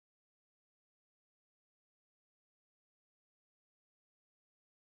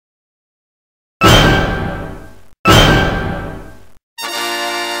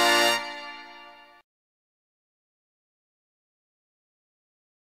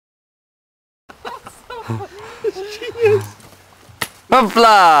She is.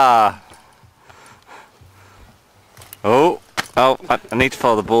 Hoopla! Oh, I need to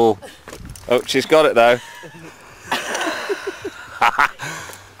follow the ball. Oh, she's got it though.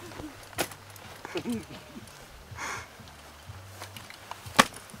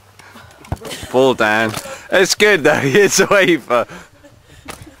 Ball down. It's good though, it's a wafer.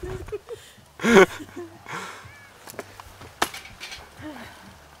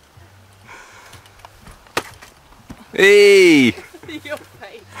 Hey! Your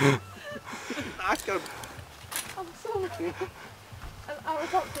face. I can. I'm sorry. I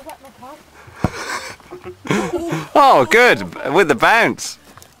was up to wet my pants. Oh, good, with the bounce.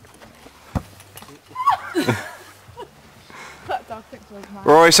 That dog thinks it was mine.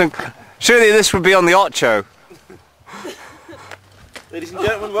 Royson, surely this would be on the Ocho. Ladies and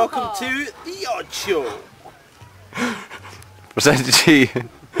gentlemen, welcome to the Odd Show. Presented to you.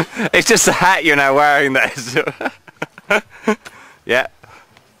 It's just the hat you're now wearing that is. Yeah.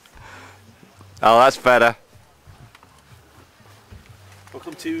 Oh, that's better.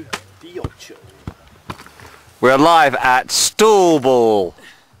 Welcome to the Odd Show. We're live at Stool Ball.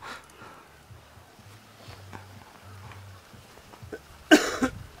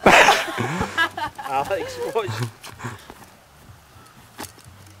 Alex, watch.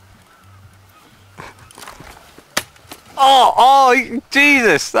 Oh,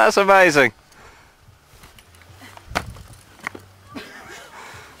 Jesus, that's amazing.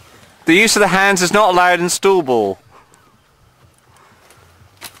 The use of the hands is not allowed in Stool Ball.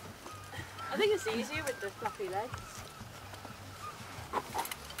 I think it's easier with the fluffy legs.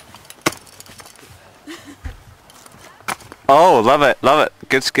 Oh, love it, love it.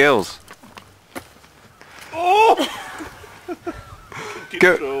 Good skills. Oh!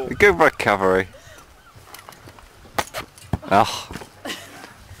 Good recovery. Oh.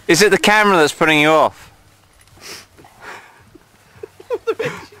 Is it the camera that's putting you off?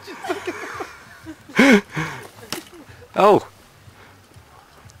 Oh.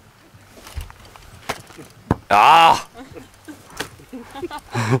 Ah.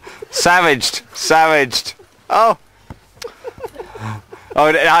 Savaged. Savaged. Oh.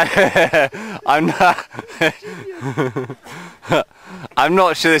 Oh, I'm not. I'm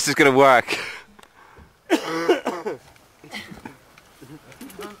not sure this is going to work.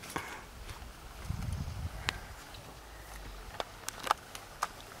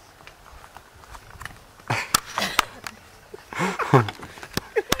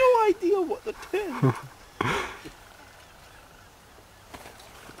 No idea what they're doing.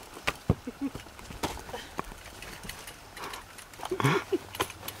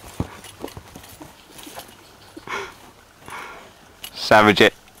 Savage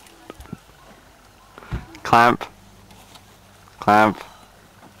it. Clamp. Clamp.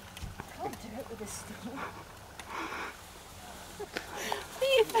 I can't do it with this stool. Are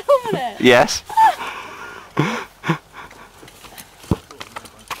you filming it? Yes.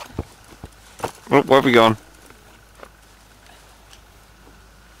 Where have we gone?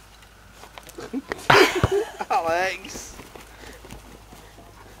 Alex.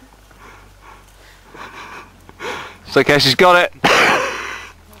 It's okay, she's got it.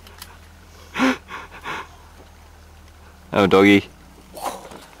 Oh, doggy. Oh.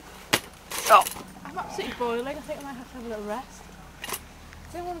 I'm absolutely boiling. I think I might have to have a little rest.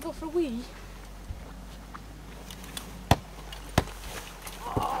 Does anyone want to go for a wee?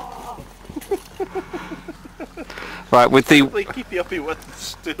 Right, with the... They keep you up here with the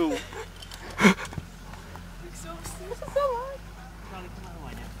stool. Exhausted. This is alright.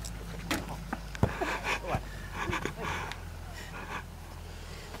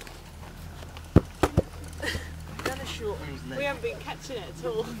 We haven't been catching it at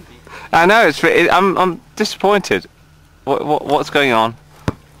all. I know, I'm disappointed. What's going on?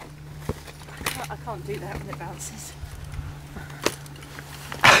 I can't do that when it bounces.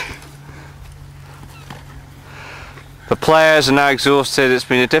 The players are now exhausted. It's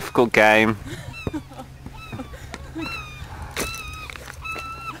been a difficult game.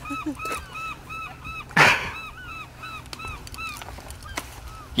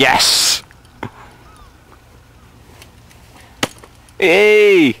 Yes!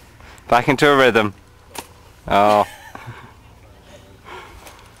 Hey! Back into a rhythm. Oh.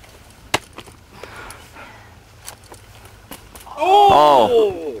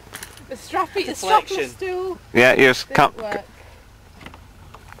 Oh! The strappy stool. Yeah, you just Didn't can't. work.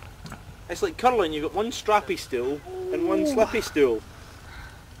 It's like curling, you've got one strappy stool and one slippy stool.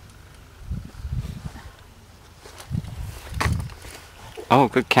 Oh,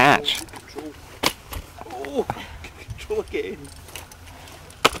 good catch. Control. Oh, control again.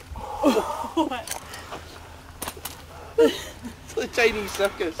 It's like a Chinese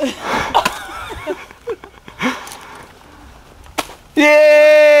circus.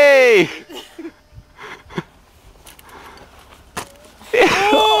 Yay!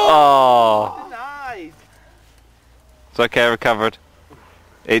 Oh, Nice. it's okay, recovered.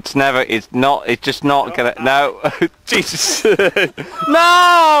 It's never, it's not, it's just not gonna, no, Jesus,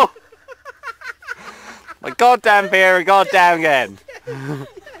 no! My goddamn beer, goddamn again.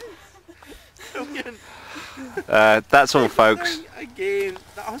 Brilliant. That's all, folks. Again,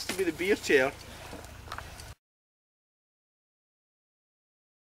 that has to be the beer chair.